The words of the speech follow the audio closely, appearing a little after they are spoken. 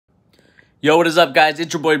Yo, what is up, guys?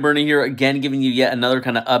 It's your boy Bernie here again, giving you yet another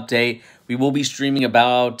kind of update. We will be streaming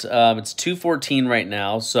about, it's 2:14 right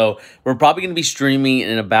now, so we're probably going to be streaming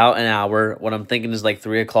in about an hour. What I'm thinking is like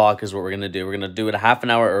 3 o'clock is what we're going to do. We're going to do it a half an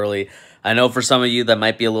hour early. I know for some of you that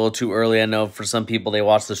might be a little too early. I know for some people they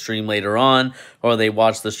watch the stream later on or they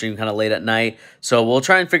watch the stream kind of late at night. So we'll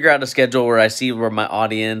try and figure out a schedule where I see where my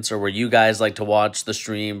audience or where you guys like to watch the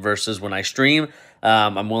stream versus when I stream.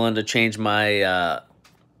 I'm willing to change my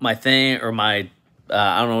my thing or my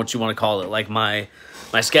I don't know what you want to call it, like my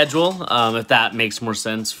schedule, if that makes more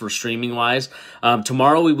sense for streaming wise.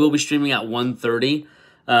 Tomorrow we will be streaming at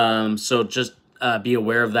 1:30, so just be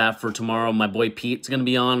aware of that for tomorrow. My boy Pete's going to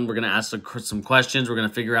be on. We're going to ask some questions. We're going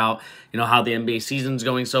to figure out, how the NBA season's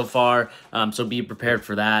going so far, so be prepared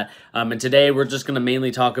for that. And today we're just going to mainly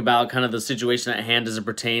talk about kind of the situation at hand as it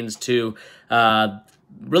pertains to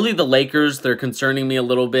really the Lakers. They're concerning me a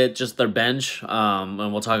little bit, just their bench. And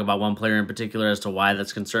we'll talk about one player in particular as to why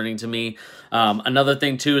that's concerning to me. Another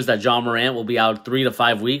thing, too, is that Morant will be out 3 to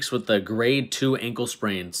 5 weeks with the grade 2 ankle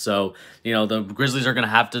sprain. So, the Grizzlies are going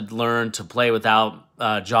to have to learn to play without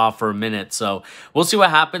Ja for a minute. So we'll see what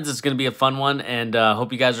happens. It's going to be a fun one. And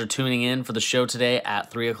hope you guys are tuning in for the show today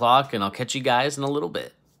at 3 o'clock. And I'll catch you guys in a little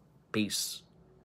bit. Peace.